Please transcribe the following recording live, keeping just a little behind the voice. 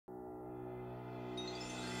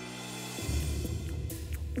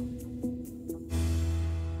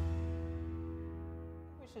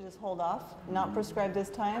just hold off, not prescribe this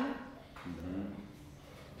time.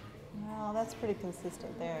 Well, that's pretty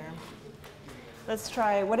consistent there. Let's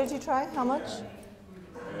try, what did you try? How much?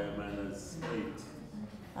 -8.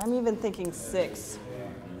 I'm even thinking 6.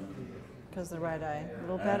 Because the right eye, a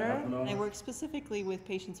little better. I work specifically with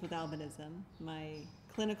patients with albinism. My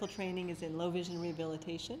clinical training is in low vision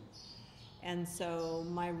rehabilitation. And so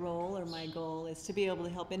my role or my goal is to be able to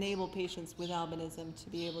help enable patients with albinism to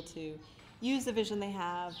be able to use the vision they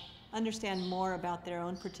have, understand more about their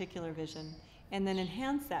own particular vision, and then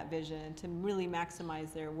enhance that vision to really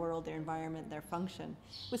maximize their world, their environment, their function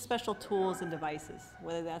with special tools and devices,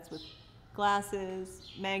 whether that's with glasses,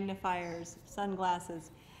 magnifiers, sunglasses.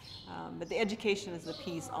 But the education is the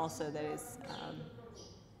piece also that is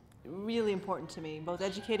really important to me, both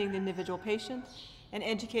educating the individual patient and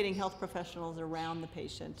educating health professionals around the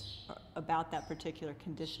patient about that particular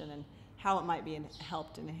condition and how it might be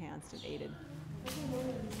helped and enhanced and aided.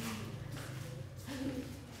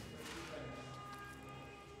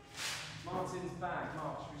 Martin's bag.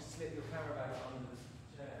 Mark, should we slip your camera bag under the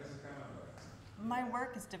chair? My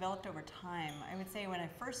work has developed over time. I would say when I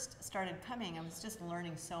first started coming, I was just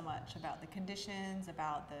learning so much about the conditions,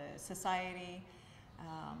 about the society,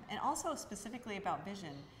 and also specifically about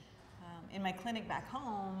vision. In my clinic back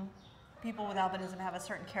home, people with albinism have a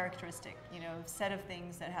certain characteristic, set of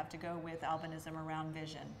things that have to go with albinism around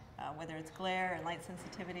vision, whether it's glare and light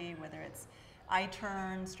sensitivity, whether it's eye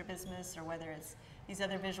turn, strabismus, or whether it's these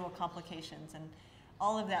other visual complications, and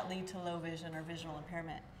all of that lead to low vision or visual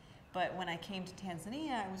impairment. But when I came to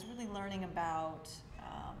Tanzania, I was really learning about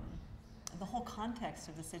the whole context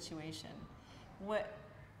of the situation.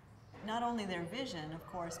 Not only their vision, of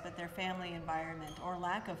course, but their family environment or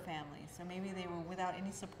lack of family. So maybe they were without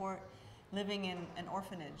any support, living in an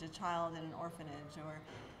orphanage, a child in an orphanage. Or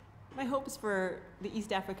my hopes for the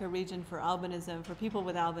East Africa region for albinism, for people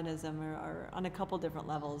with albinism, are on a couple different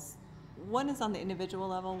levels. One is on the individual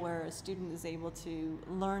level, where a student is able to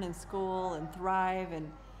learn in school and thrive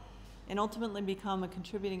and ultimately become a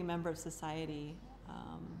contributing member of society,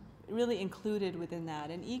 really included within that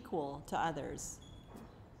and equal to others.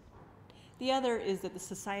 The other is that the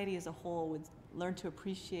society as a whole would learn to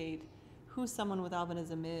appreciate who someone with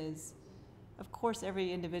albinism is. Of course,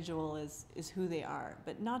 every individual is who they are,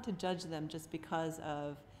 but not to judge them just because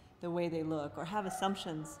of the way they look or have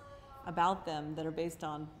assumptions about them that are based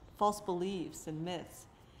on false beliefs and myths.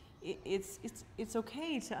 It's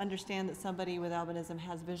okay to understand that somebody with albinism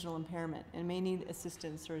has visual impairment and may need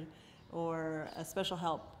assistance or a special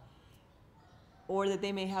help, or that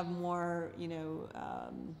they may have more,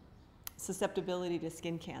 susceptibility to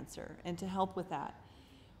skin cancer, and to help with that.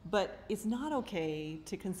 But it's not okay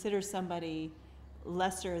to consider somebody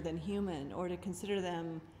lesser than human, or to consider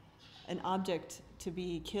them an object to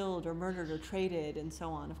be killed or murdered or traded and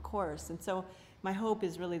so on, of course. And so my hope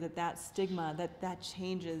is really that stigma, that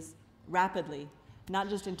changes rapidly, not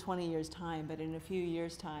just in 20 years' time, but in a few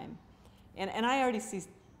years' time. And I already see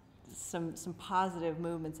some positive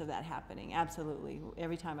movements of that happening, absolutely.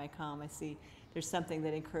 Every time I come, I see there's something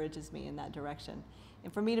that encourages me in that direction.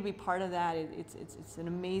 And for me to be part of that, it's an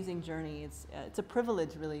amazing journey. It's a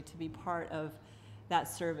privilege, really, to be part of that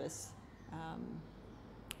service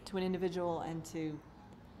to an individual and to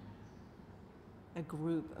a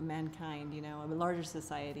group, a mankind, a larger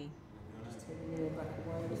society. Just take a little back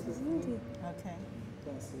away. Okay.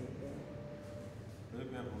 Can't see it there.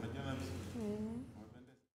 Rebecca,